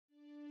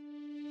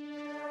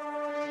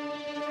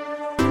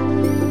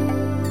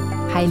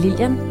Hej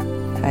Lilian.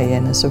 Hej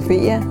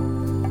Anna-Sofia.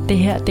 Det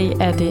her,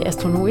 det er det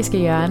astrologiske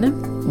hjørne.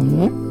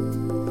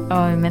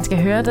 Og man skal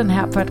høre den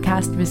her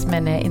podcast, hvis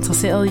man er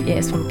interesseret i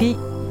astrologi,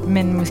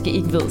 men måske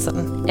ikke ved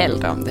sådan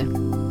alt om det.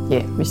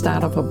 Ja, vi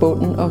starter fra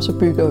bunden, og så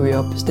bygger vi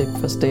op step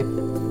for step.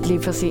 Lige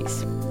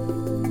præcis.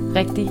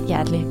 Rigtig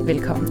hjertelig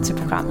velkommen til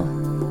programmet.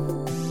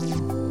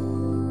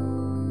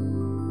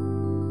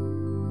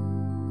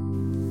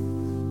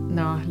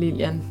 Nå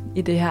Lilian,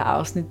 i det her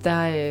afsnit,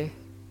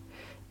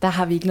 der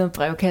har vi ikke noget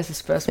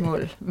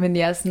brevkassespørgsmål, men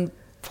jeg har sådan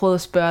prøvet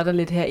at spørge dig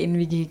lidt her, inden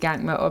vi gik i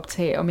gang med at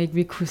optage, om ikke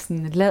vi kunne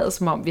sådan lade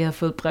som om, vi havde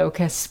fået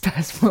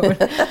brevkassespørgsmål,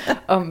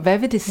 om hvad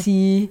vil det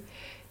sige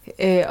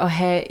at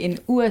have en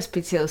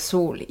uaspekteret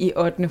sol i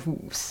 8.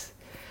 hus.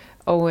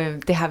 Og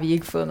det har vi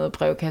ikke fået noget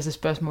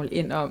brevkassespørgsmål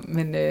ind om,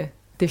 men det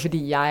er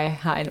fordi jeg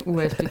har en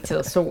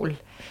uaspekteret sol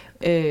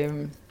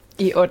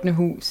i 8.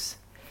 hus.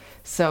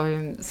 Så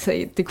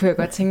det kunne jeg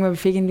godt tænke mig, at vi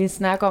fik en lille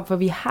snak om, for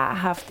vi har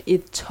haft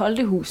et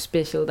 12. hus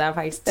special. Der er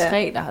faktisk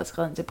 3, der har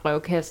skrevet ind til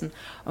brevkassen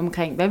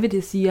omkring, hvad vil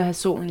det sige at have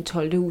solen i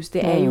 12. hus?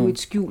 Det er jo et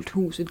skjult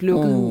hus, et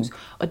lukket hus,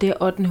 og det er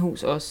 8.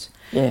 hus også.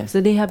 Yeah.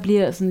 Så det her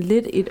bliver sådan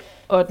lidt et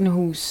 8.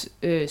 hus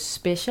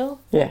special.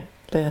 Ja,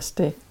 lad os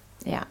det.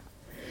 Ja.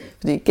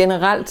 Fordi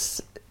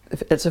generelt,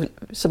 altså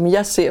som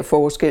jeg ser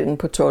forskellen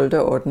på 12.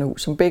 og 8.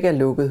 hus, som begge er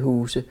lukkede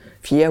huse.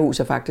 4. hus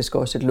er faktisk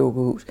også et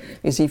lukket hus. Jeg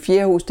vil sige,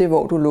 4. hus, det er,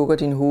 hvor du lukker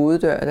din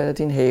hoveddør eller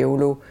din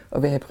havelåg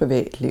og vil have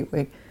privatliv.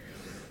 Ikke?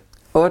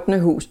 8.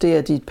 hus, det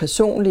er dit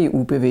personlige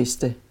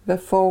ubevidste. Hvad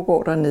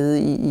foregår der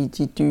nede i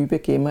de dybe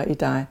gemmer i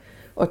dig?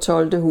 Og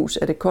 12. hus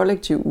er det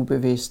kollektiv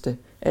ubevidste.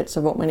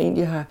 Altså hvor man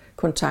egentlig har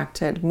kontakt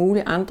til alt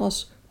muligt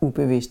andres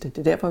ubevidste. Det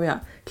er derfor, vi har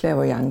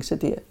clairvoyance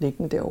der,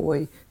 liggende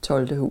derovre i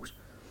 12. hus.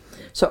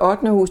 Så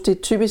 8. hus, det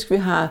er typisk, vi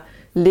har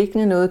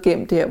liggende noget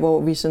gemt der,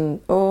 hvor vi sådan,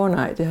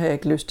 nej, det har jeg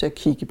ikke lyst til at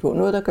kigge på.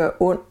 Noget, der gør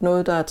ondt,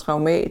 noget, der er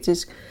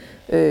traumatisk.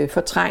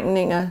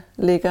 Fortrængninger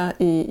ligger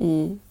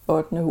i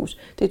 8. hus.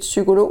 Det er et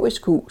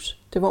psykologisk hus.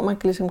 Det er, hvor man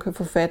ligesom kan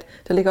få fat.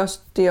 Det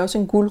er også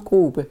en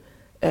guldgruppe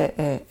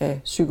af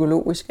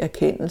psykologisk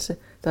erkendelse,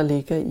 der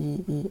ligger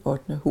i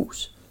 8.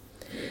 hus.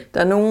 Der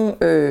er nogle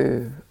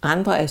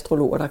andre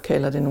astrologer, der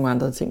kalder det nogle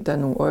andre ting. Der er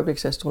nogle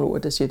øjebliksastrologer,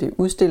 der siger, det er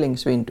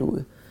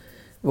udstillingsvinduet,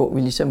 hvor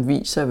vi ligesom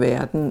viser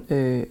verden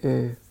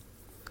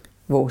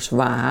vores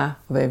varer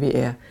og hvad vi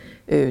er.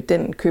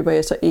 Den køber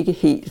jeg så ikke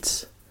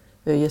helt.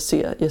 Jeg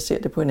ser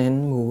det på en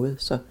anden måde.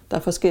 Så der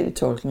er forskellige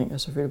tolkninger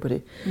selvfølgelig på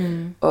det.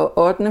 Og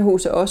 8.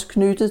 hus er også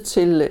knyttet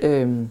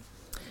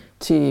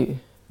til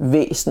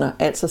væsener,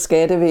 altså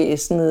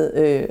skattevæsenet,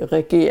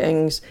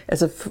 regeringens,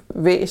 altså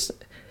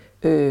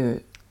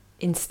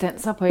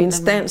instanser på en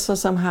instanser,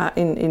 som har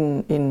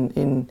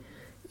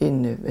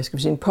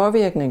en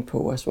påvirkning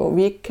på os, hvor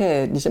vi ikke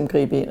kan ligesom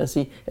gribe ind og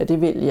sige, at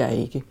det vil jeg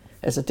ikke.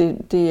 Altså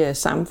det er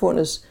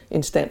samfundets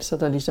instanser,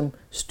 der ligesom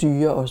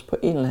styrer os på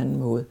en eller anden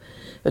måde.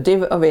 Og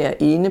det at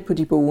være inde på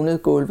de bonede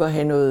gulve og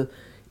have noget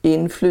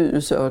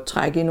indflydelse og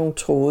trække i nogle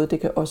tråde, det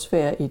kan også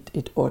være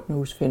et 8.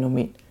 hus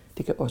fænomen.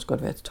 Det kan også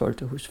godt være et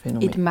 12. hus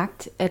fænomen.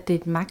 Er det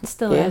et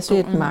magtsted? Ja, det er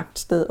et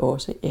magtsted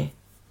også, ja.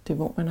 Det er,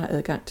 hvor man har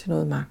adgang til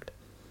noget magt.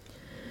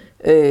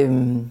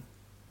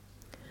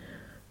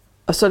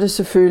 Og så er det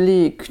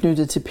selvfølgelig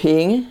knyttet til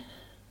penge.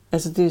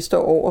 Altså det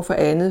står over for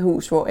andet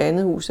hus, hvor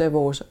andet hus er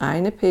vores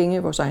egne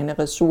penge, vores egne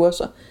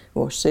ressourcer,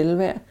 vores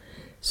selvværd.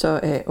 Så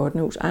er 8.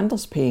 hus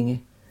andres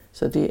penge.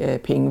 Så det er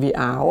penge, vi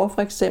arver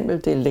for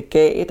eksempel, det er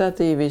legater,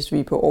 det er hvis vi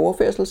er på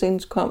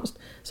overførselsindkomst,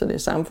 så det er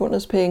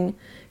samfundets penge.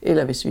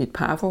 Eller hvis vi er et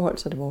parforhold,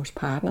 så er det vores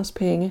partners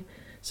penge.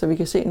 Så vi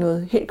kan se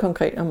noget helt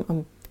konkret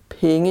om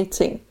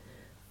pengeting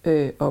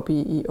oppe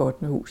i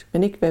 8. hus.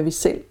 Men ikke hvad vi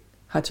selv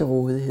har til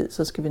rådighed,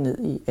 så skal vi ned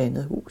i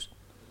andet hus.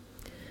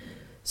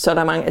 Så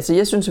der er mange, altså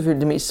jeg synes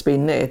selvfølgelig det mest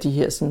spændende er de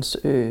her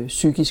sådan,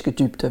 psykiske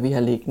dybder, vi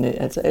har liggende.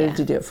 Altså alle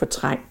de der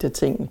fortrængte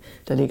ting,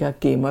 der ligger og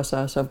gemmer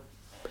sig, og så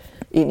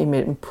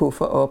indimellem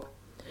puffer op.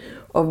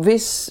 Og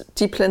hvis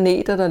de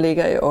planeter, der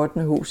ligger i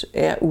 8. hus,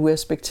 er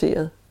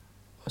uaspekteret,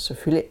 og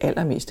selvfølgelig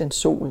allermest en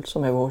sol,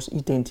 som er vores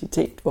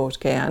identitet, vores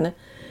kerne,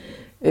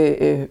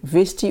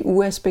 hvis de er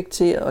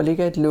uaspekteret og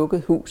ligger i et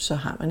lukket hus, så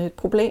har man et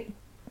problem.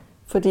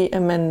 Fordi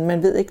at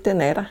man ved ikke,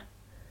 den er der.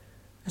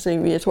 Altså,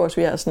 jeg tror også,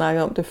 vi har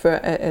snakket om det før,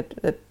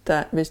 at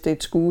der, hvis det er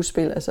et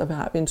skuespil, altså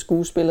har vi en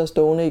skuespiller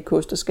stående i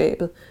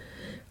kosteskabet,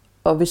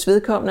 og hvis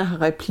vedkommende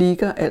har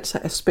replikker, altså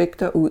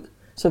aspekter ud,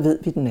 så ved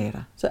vi, den er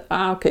der. Så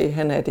okay,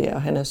 han er der,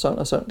 og han er sådan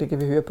og sådan, det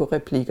kan vi høre på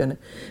replikkerne.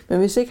 Men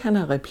hvis ikke han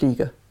har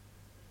replikker,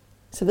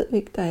 så ved vi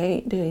ikke, der er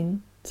en derinde.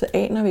 Så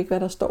aner vi ikke, hvad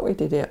der står i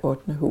det der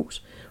 8.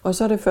 hus. Og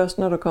så er det først,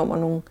 når der kommer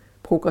nogle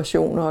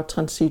progressioner og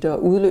transitter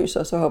og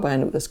udløser, så hopper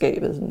han ud af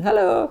skabet. Sådan,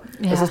 hallo!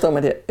 Ja. Og så står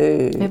man der,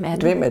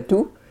 hvem er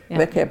du? Ja.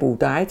 Hvad kan jeg bruge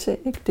dig til?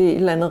 Ikke? Det er et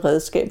eller andet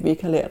redskab, vi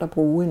ikke har lært at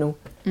bruge endnu.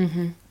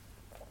 Mm-hmm.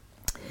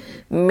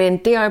 Men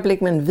det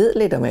øjeblik, man ved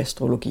lidt om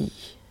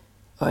astrologi,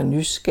 og er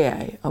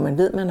nysgerrig, og man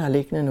ved, at man har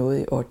liggende noget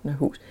i 8.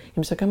 hus,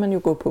 jamen så kan man jo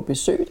gå på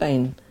besøg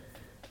derinde.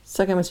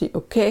 Så kan man sige,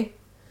 okay,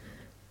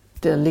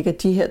 der ligger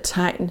de her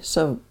tegn,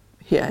 så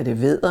her er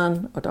det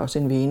vædderen, og der er også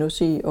en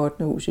Venus i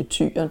 8. hus i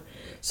Tyren.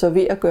 Så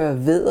ved at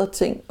gøre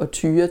vædderting og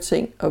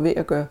tyreting, og ved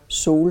at gøre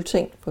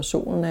solting, for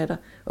solen er der,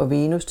 og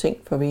Venus-ting,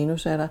 for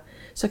Venus er der,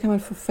 så kan man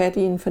få fat i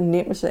en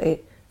fornemmelse af,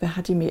 hvad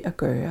har de med at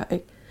gøre,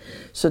 ikke?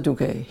 Så du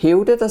kan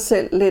hævde dig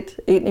selv lidt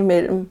ind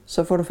imellem,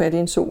 så får du fat i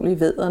en sol i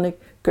vædderen, ikke?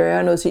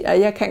 Gøre noget og sige,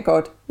 jeg kan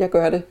godt, jeg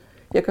gør det,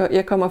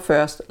 jeg kommer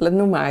først, lad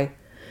nu mig.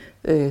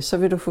 Så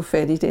vil du få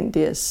fat i den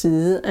der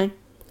side, ikke?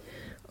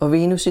 Og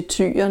Venus i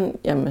Tyren,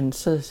 jamen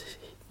så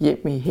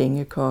hjem i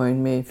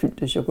hængekøjen med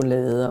fyldte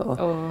chokolader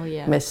og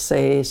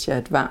massager,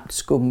 et varmt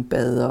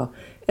skumbad og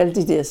alle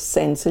de der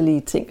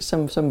sanselige ting,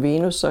 som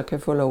Venus så kan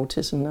få lov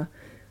til sådan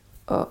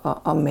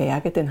at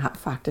mærke, at den har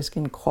faktisk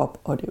en krop,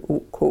 og det er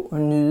ok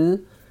at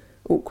nyde,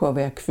 ok at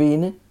være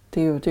kvinde.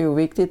 Det er jo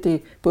vigtigt, det er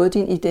både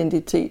din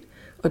identitet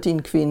og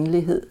din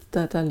kvindelighed,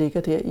 der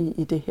ligger der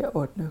i det her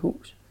 8.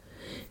 hus.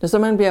 Når så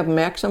man bliver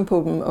opmærksom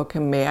på dem og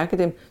kan mærke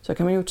dem, så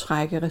kan man jo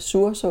trække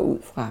ressourcer ud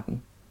fra dem.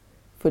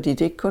 Fordi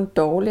det er ikke kun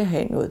dårligt at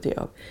have noget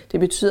deroppe. Det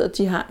betyder, at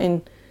de har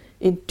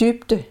en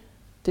dybde.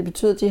 Det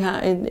betyder, at de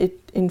har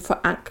en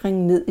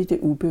forankring ned i det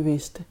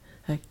ubevidste.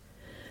 Ikke?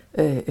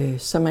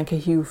 Så man kan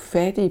hive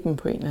fat i dem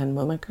på en eller anden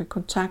måde. Man kan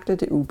kontakte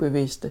det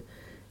ubevidste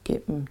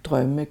gennem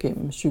drømme,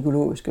 gennem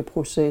psykologiske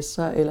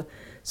processer, eller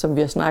som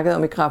vi har snakket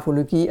om i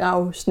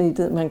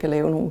grafologiafsnittet, man kan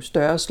lave nogle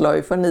større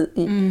sløjfer ned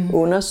i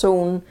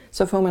underzonen,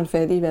 så får man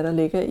fat i, hvad der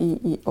ligger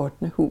i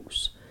 8.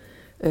 hus.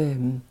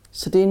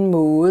 Så det er en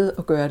måde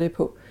at gøre det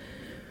på.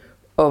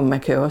 Og man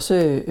kan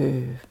også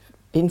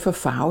inden for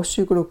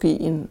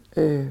farvepsykologien,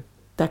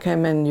 der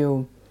kan man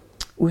jo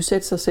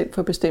udsætte sig selv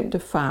for bestemte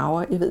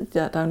farver. Jeg ved,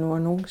 der er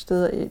nogle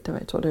steder, jeg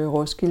tror det var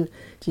Roskilde,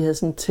 de havde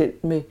sådan et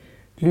telt med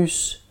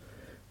lys,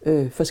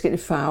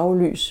 forskellige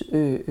farvelys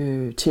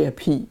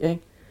terapi,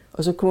 ikke?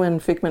 Og så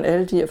fik man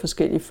alle de her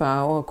forskellige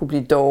farver og kunne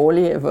blive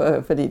dårlige,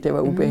 fordi det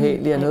var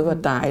ubehageligt, og noget var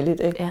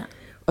dejligt, ikke? Ja.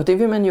 Og det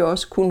vil man jo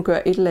også kunne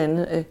gøre et eller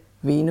andet af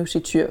Venus i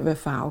Tyr. Hvad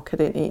farve kan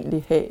den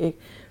egentlig have, ikke?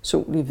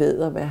 Sol i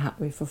vædder, hvad har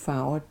vi for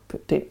farver på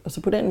den? Og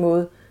så på den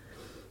måde,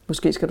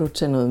 måske skal du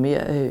tage noget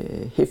mere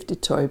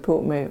hæftigt tøj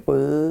på med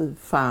røde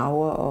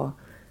farver og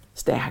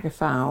stærke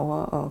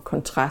farver og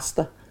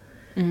kontraster.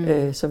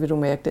 Så vil du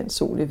mærke den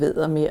sol i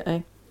vædder mere,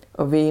 ikke?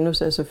 Og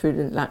Venus er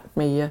selvfølgelig langt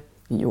mere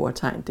i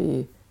jordtegn. Det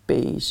er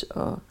beige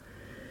og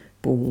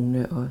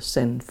brune og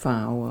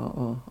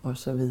sandfarver og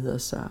så videre.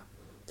 Så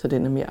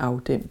den er mere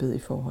afdæmpet i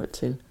forhold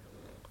til.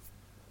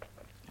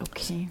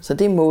 Okay. Så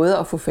det er måder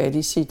at få fat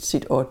i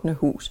sit 8.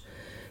 hus.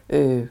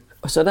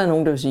 Og så er der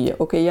nogen, der vil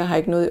sige, okay, jeg har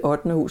ikke noget i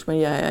 8. hus,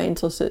 men jeg er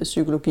interesseret i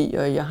psykologi,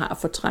 og jeg har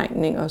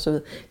fortrængning og så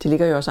videre. Det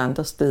ligger jo også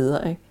andre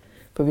steder, ikke?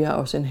 For vi har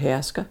også en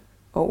hersker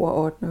over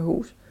 8.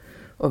 hus,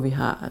 og vi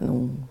har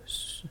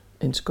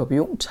en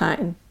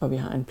skorpiontegn, og vi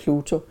har en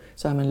Pluto.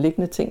 Så har man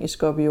liggende ting i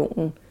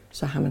skorpionen,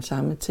 så har man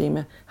samme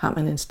tema. Har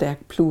man en stærk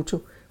Pluto,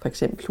 for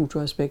eksempel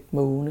Pluto-aspekt,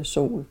 måne,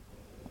 sol,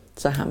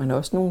 så har man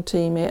også nogle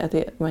temaer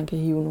der, man kan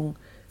hive nogle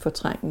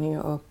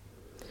fortrængninger op.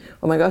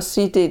 Og man kan også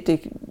sige,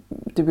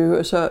 det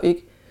behøver så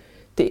ikke,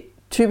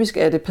 typisk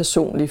er det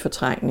personlige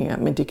fortrængninger,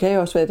 men det kan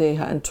jo også være, at det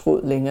har en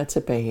tråd længere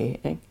tilbage,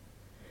 ikke?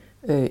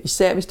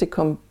 Især hvis det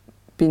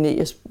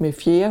kombineres med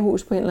 4.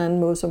 hus på en eller anden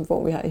måde, som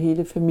hvor vi har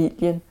hele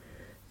familien,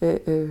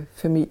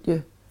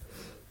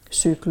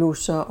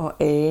 familiecyklusser og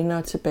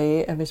aner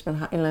tilbage, at hvis man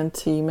har en eller anden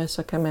tema,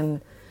 så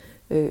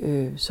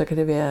kan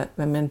det være,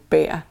 hvad man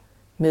bærer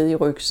med i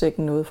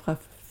rygsækken, noget fra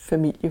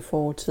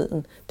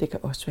familiefortiden. Det kan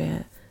også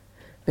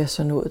være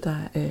sådan noget, der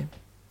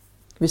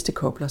hvis det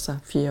kobler sig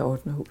 4. og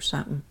 8. hus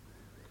sammen.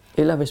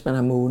 Eller hvis man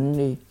har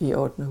månen i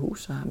 8.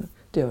 hus sammen.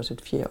 Det er også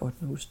et 4. og 8.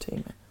 hus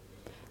tema.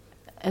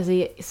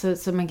 Altså,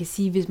 så man kan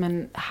sige, hvis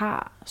man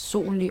har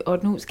solen i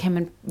 8. hus, kan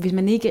man, hvis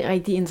man ikke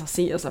rigtig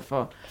interesserer sig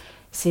for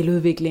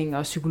selvudvikling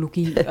og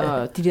psykologi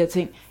og de der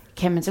ting,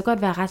 kan man så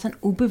godt være ret sådan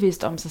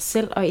ubevidst om sig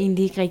selv, og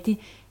egentlig ikke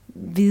rigtig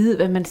vide,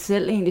 hvad man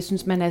selv egentlig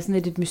synes, man er sådan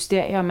et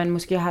mysterium, og man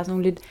måske har sådan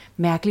nogle lidt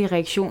mærkelige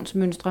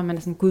reaktionsmønstre, og man er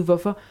sådan, gud,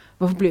 hvorfor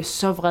bliver jeg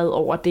så vred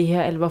over det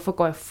her, eller hvorfor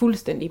går jeg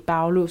fuldstændig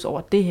bagløs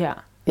over det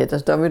her? Ja,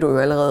 der vil du jo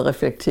allerede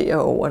reflektere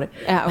over det.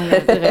 Ja,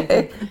 okay, det er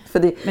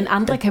rigtigt. Men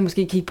andre kan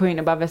måske kigge på en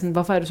og bare være sådan,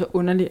 hvorfor er du så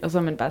underlig? Og så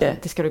er man bare sådan,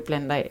 det skal du ikke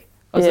blande dig af.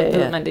 Og så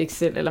ved man det ikke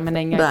selv, eller man er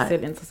ikke engang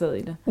selv interesseret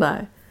i det.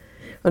 Nej.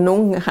 Og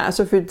nogen har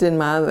selvfølgelig den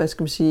meget, hvad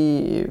skal man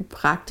sige,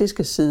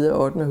 praktiske side af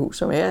 8. hus,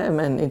 som er, at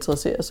man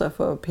interesserer sig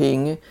for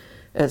penge,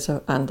 altså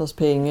andres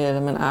penge,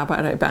 eller man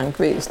arbejder i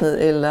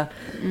bankvæsenet, eller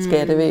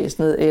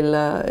skattevæsenet,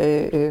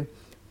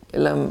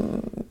 eller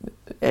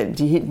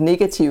de helt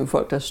negative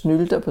folk, der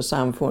snylter på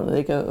samfundet,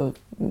 ikke? Og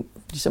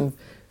ligesom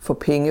får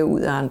penge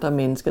ud af andre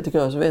mennesker. Det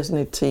kan også være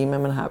sådan et tema,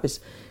 man har,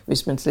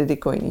 hvis man slet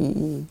ikke går ind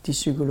i de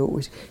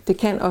psykologiske. Det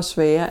kan også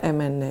være, at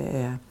man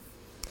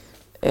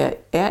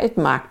er et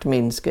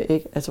magtmenneske,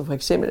 ikke? Altså for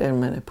eksempel, at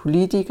man er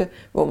politiker,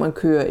 hvor man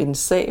kører en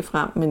sag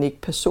frem, men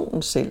ikke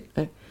personen selv,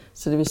 ikke?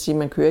 Så det vil sige, at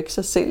man kører ikke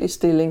sig selv i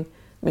stilling,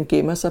 men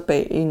gemmer sig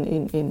bag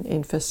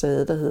en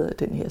facade, der hedder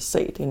den her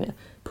sag, den her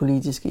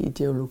politiske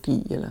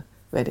ideologi, eller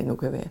hvad det nu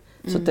kan være.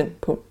 Så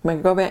man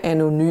kan godt være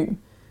anonym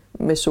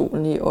med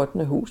solen i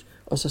 8. hus,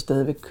 og så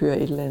stadigvæk køre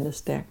et eller andet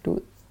stærkt ud.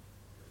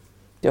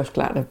 Det er også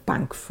klart, at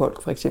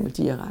bankfolk for eksempel,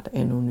 de er ret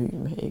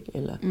anonyme, ikke?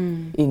 Eller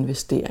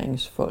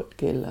investeringsfolk.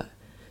 Eller...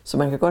 Så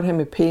man kan godt have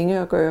med penge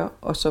at gøre,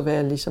 og så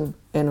være ligesom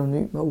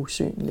anonym og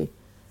usynlig.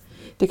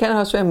 Det kan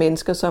også være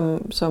mennesker,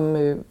 som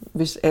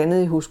hvis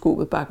andet i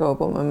horoskopet bakker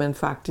op om, at man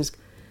faktisk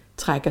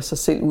trækker sig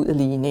selv ud af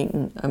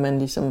ligningen, og man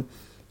ligesom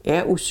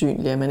er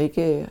usynlig, at man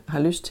ikke har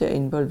lyst til at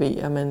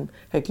involvere, man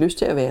har ikke lyst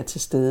til at være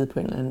til stede på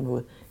en eller anden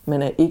måde.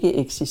 Man er ikke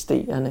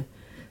eksisterende.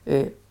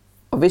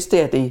 Og hvis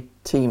det er det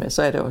tema,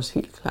 så er det også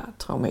helt klart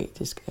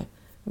traumatisk, at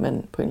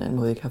man på en eller anden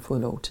måde ikke har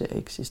fået lov til at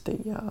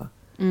eksistere.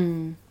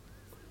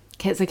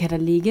 Så kan der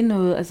ligge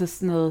noget, altså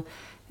sådan noget,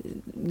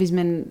 hvis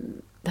man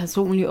har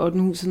solen i 8.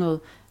 hus, sådan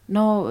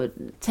noget,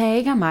 tag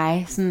ikke af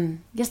mig, sådan,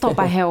 jeg står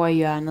bare herovre i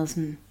hjørnet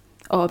sådan,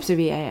 og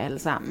observerer jer alle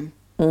sammen.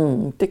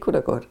 Det kunne da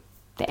godt.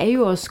 Det er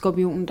jo også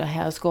skorpionen, der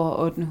hersker over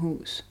 8.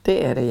 hus.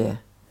 Det er det, ja.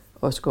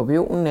 Og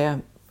skorpionen er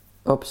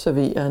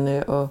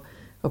observerende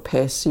og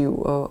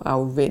passiv og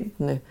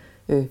afventende.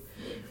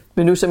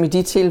 Men nu som i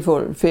de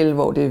tilfælde,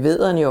 hvor det er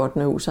vædderen i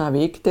 8. hus, så har vi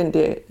ikke den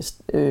der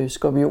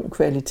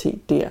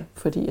skorpionkvalitet der,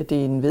 fordi at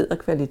det er en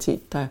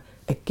vædderkvalitet, der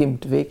er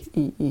gemt væk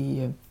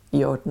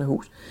i 8.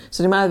 hus.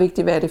 Så det er meget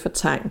vigtigt, hvad er det for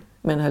tegn,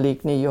 man har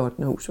liggende i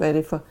 8. hus? Hvad er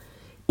det for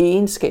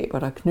egenskaber,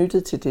 der er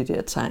knyttet til det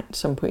der tegn,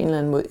 som på en eller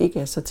anden måde ikke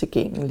er så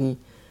tilgængelige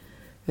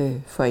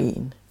for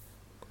en?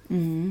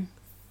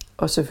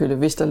 Og selvfølgelig,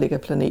 hvis der ligger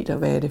planeter,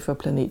 hvad er det for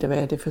planeter? Hvad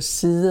er det for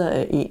sider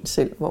af en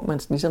selv, hvor man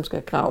ligesom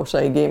skal grave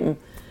sig igennem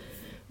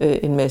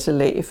en masse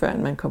lag, før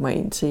man kommer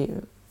ind til,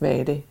 hvad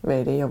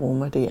er det, jeg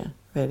rummer der?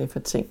 Hvad er det for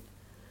ting?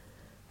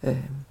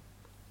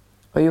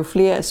 Og jo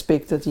flere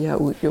aspekter de har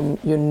ud,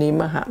 jo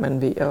nemmere har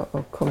man ved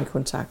at komme i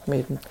kontakt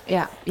med dem.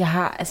 Ja, jeg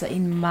har altså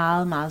en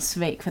meget, meget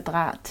svag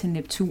kvadrat til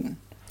Neptun.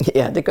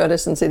 Ja, det gør det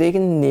sådan set ikke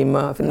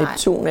nemmere, for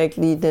Neptun er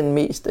ikke lige den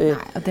mest... Nej,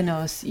 og den er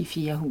også i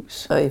 4.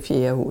 hus. Og i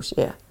 4. hus,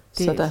 ja.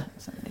 Det er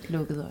sådan lidt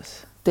lukket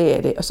også. Det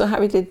er det. Og så har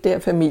vi det der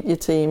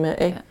familietema,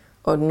 ikke? Ja.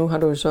 Og nu har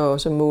du så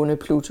også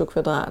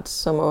Måne-Pluto-kvadrat,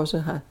 som også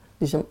har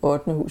ligesom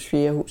 8. hus,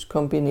 4. hus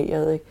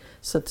kombineret, ikke?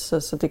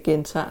 Så det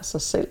gentager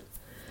sig selv.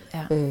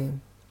 Ja.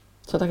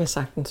 Så der kan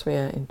sagtens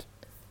være et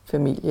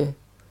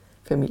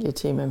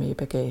familietema med i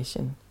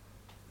bagagen.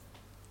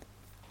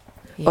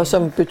 Ja. Og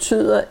som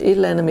betyder et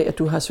eller andet med, at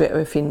du har svært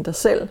ved at finde dig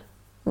selv.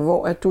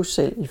 Hvor er du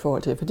selv i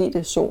forhold til? Fordi det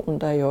er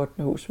solen, der er i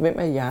 8. hus. Hvem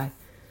er jeg?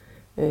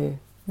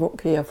 Hvor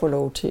kan jeg få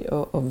lov til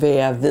at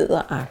være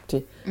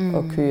vædderagtig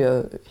og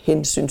køre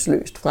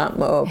hensynsløst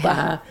frem og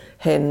bare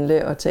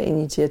handle og tage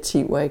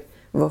initiativer? Ikke?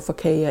 Hvorfor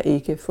kan jeg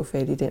ikke få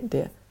fat i den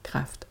der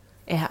kraft?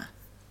 Ja.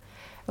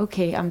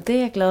 Okay, det er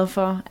jeg glad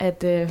for,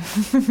 at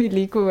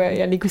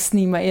jeg lige kunne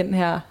snige mig ind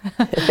her.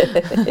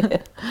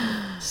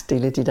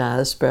 Stille dit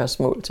eget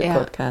spørgsmål til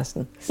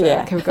podcasten.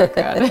 Så kan vi godt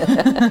gøre det.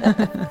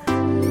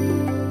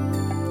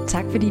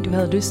 Tak fordi du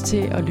havde lyst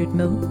til at lytte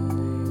med.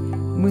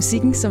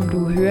 Musikken, som du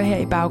hører her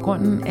i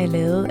baggrunden, er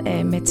lavet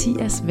af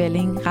Mathias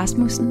Walling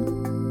Rasmussen.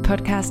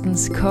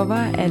 Podcastens cover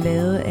er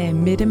lavet af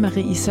Mette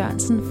Marie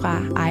Sørensen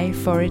fra I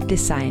For It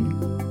Design.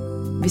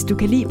 Hvis du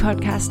kan lide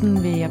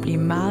podcasten, vil jeg blive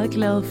meget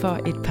glad for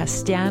et par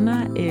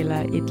stjerner eller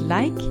et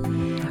like.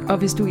 Og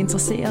hvis du er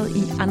interesseret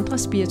i andre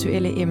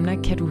spirituelle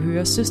emner, kan du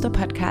høre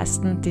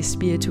søsterpodcasten Det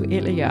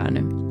Spirituelle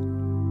Hjørne.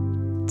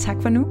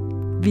 Tak for nu.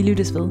 Vi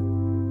lyttes ved.